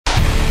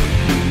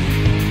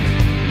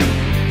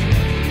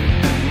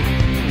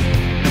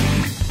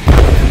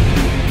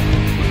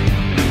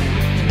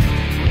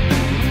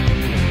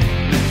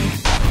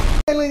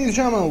Hey ladies and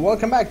gentlemen,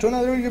 welcome back to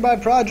another review by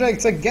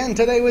Projects. Again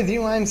today with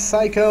you, I'm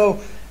Psycho,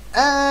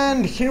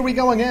 and here we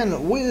go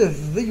again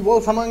with The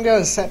Wolf Among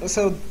Us,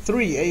 episode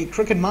 3, A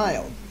Crooked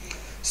Mile.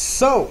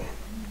 So,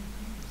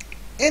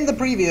 in the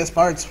previous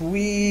parts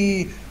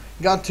we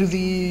got to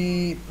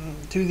the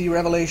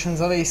revelations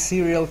of a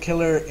serial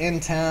killer in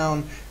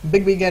town,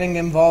 Bigby getting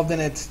involved in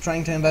it,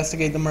 trying to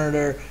investigate the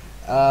murder,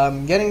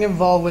 getting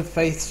involved with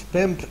Faith's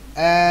pimp,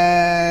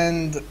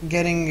 and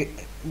getting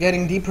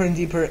deeper and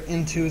deeper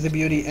into the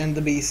Beauty and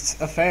the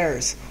Beast's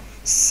affairs.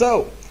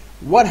 So,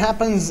 what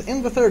happens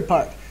in the third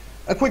part?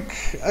 A quick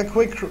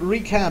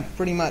recap,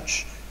 pretty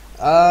much.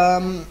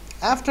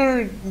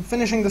 After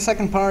finishing the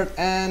second part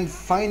and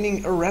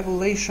finding a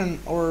revelation,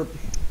 or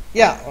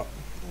yeah,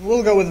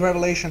 we'll go with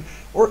revelation,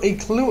 or a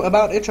clue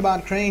about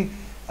Ichabod Crane,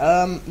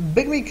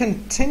 Bigby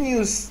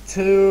continues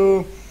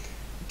to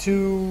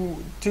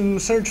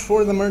search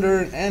for the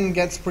murder and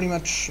gets pretty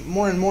much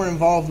more and more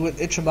involved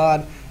with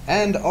Ichabod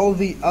and all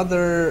the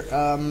other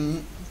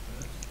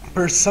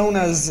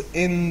personas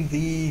in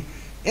the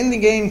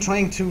game,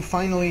 trying to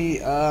finally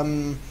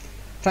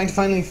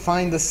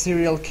find the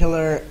serial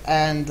killer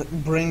and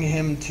bring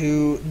him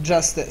to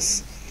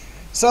justice.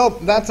 So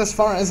that's as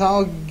far as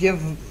I'll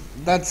give.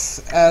 That's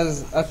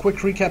as a quick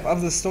recap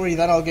of the story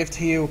that I'll give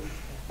to you.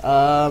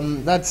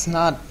 That's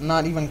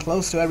not even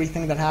close to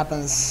everything that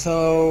happens.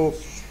 So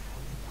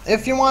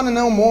if you want to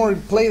know more,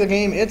 play the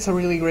game. It's a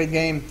really great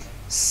game.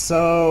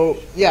 So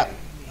yeah.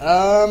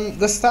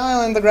 The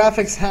style and the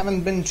graphics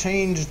haven't been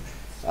changed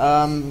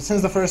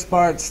since the first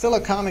part. Still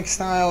a comic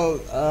style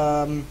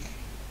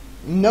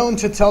known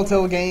to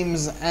Telltale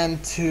Games, and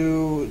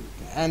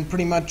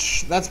pretty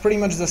much that's pretty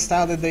much the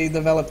style that they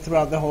developed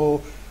throughout the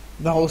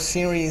whole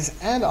series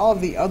and all of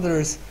the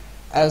others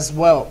as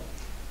well.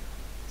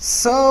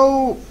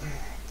 So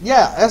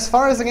yeah, as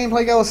far as the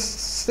gameplay goes,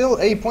 still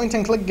a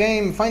point-and-click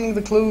game, finding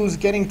the clues,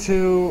 getting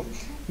to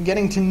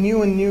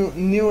newer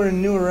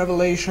and newer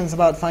revelations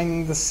about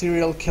finding the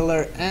serial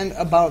killer and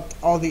about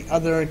all the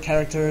other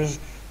characters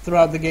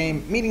throughout the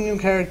game, meeting new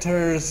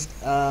characters,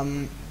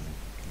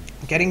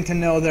 getting to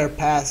know their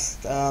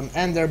past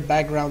and their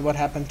background, what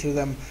happened to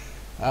them.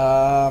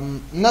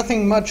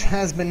 Nothing much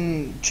has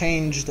been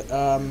changed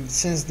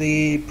since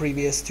the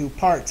previous two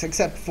parts,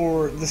 except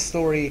for the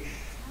story.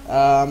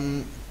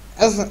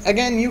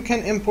 Again, you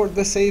can import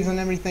the saves and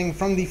everything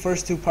from the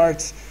first two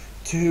parts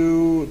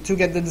to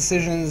get the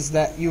decisions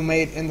that you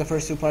made in the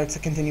first two parts to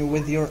continue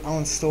with your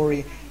own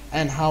story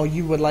and how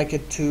you would like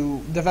it to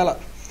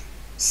develop.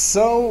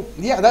 So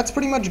yeah, that's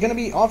pretty much gonna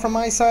be all from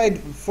my side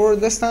for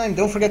this time.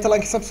 Don't forget to like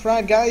and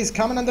subscribe, guys,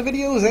 comment on the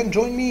videos, and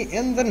join me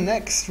in the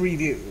next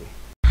review.